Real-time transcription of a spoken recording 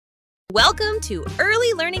Welcome to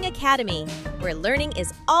Early Learning Academy, where learning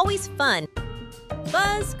is always fun.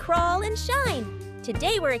 Buzz, crawl, and shine.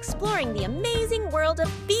 Today we're exploring the amazing world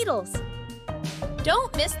of beetles.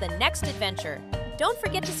 Don't miss the next adventure. Don't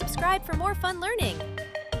forget to subscribe for more fun learning.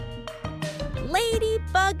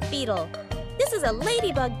 Ladybug beetle. This is a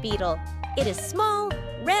ladybug beetle. It is small,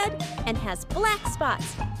 red, and has black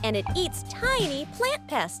spots, and it eats tiny plant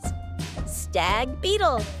pests. Stag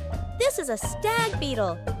beetle. This is a stag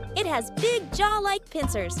beetle. It has big jaw-like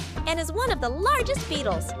pincers and is one of the largest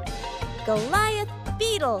beetles. Goliath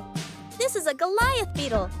beetle. This is a Goliath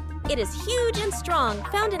beetle. It is huge and strong,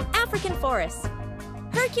 found in African forests.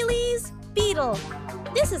 Hercules beetle.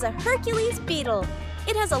 This is a Hercules beetle.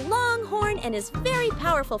 It has a long horn and is very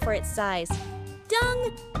powerful for its size.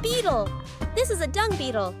 Dung beetle. This is a dung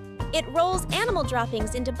beetle. It rolls animal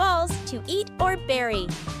droppings into balls to eat or bury.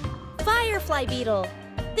 Firefly beetle.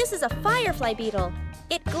 This is a firefly beetle.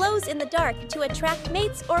 It glows in the dark to attract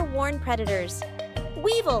mates or warn predators.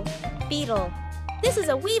 Weevil beetle. This is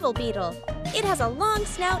a weevil beetle. It has a long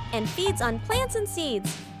snout and feeds on plants and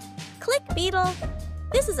seeds. Click beetle.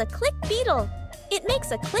 This is a click beetle. It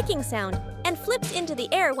makes a clicking sound and flips into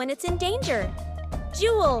the air when it's in danger.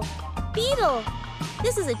 Jewel beetle.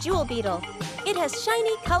 This is a jewel beetle. It has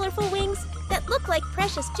shiny, colorful wings that look like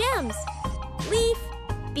precious gems. Leaf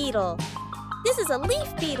beetle. This is a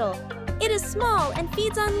leaf beetle. It is small and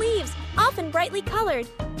feeds on leaves, often brightly colored.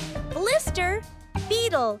 Blister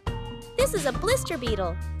beetle. This is a blister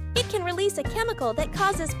beetle. It can release a chemical that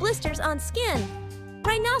causes blisters on skin.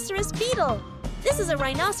 Rhinoceros beetle. This is a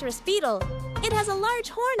rhinoceros beetle. It has a large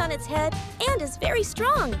horn on its head and is very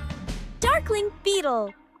strong. Darkling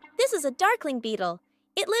beetle. This is a darkling beetle.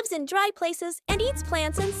 It lives in dry places and eats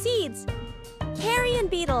plants and seeds. Carrion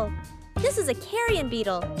beetle. This is a carrion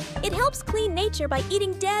beetle. It helps clean nature by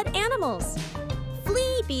eating dead animals.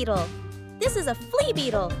 Flea beetle. This is a flea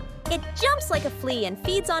beetle. It jumps like a flea and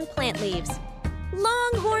feeds on plant leaves.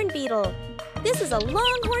 Longhorn beetle. This is a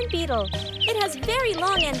longhorn beetle. It has very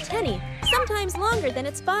long antennae, sometimes longer than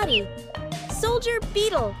its body. Soldier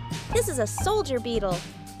beetle. This is a soldier beetle.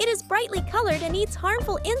 It is brightly colored and eats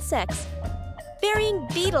harmful insects. Burying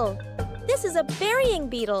beetle. This is a burying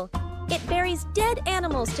beetle. It buries dead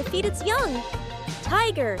animals to feed its young.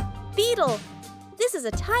 Tiger beetle. This is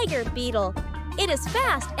a tiger beetle. It is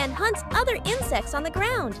fast and hunts other insects on the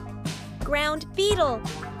ground. Ground beetle.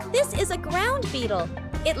 This is a ground beetle.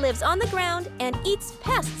 It lives on the ground and eats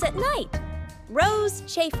pests at night. Rose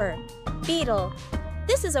chafer beetle.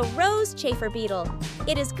 This is a rose chafer beetle.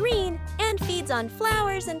 It is green and feeds on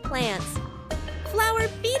flowers and plants. Flower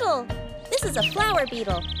beetle. This is a flower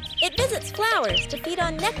beetle. It visits flowers to feed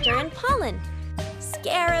on nectar and pollen.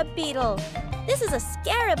 Scarab beetle. This is a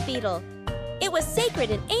scarab beetle. It was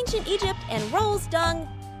sacred in ancient Egypt and rolls dung.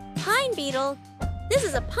 Pine beetle. This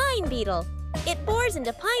is a pine beetle. It bores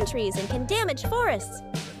into pine trees and can damage forests.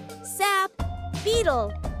 Sap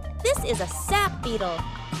beetle. This is a sap beetle.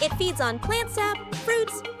 It feeds on plant sap,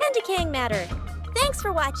 fruits, and decaying matter. Thanks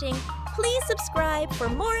for watching. Please subscribe for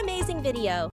more amazing videos.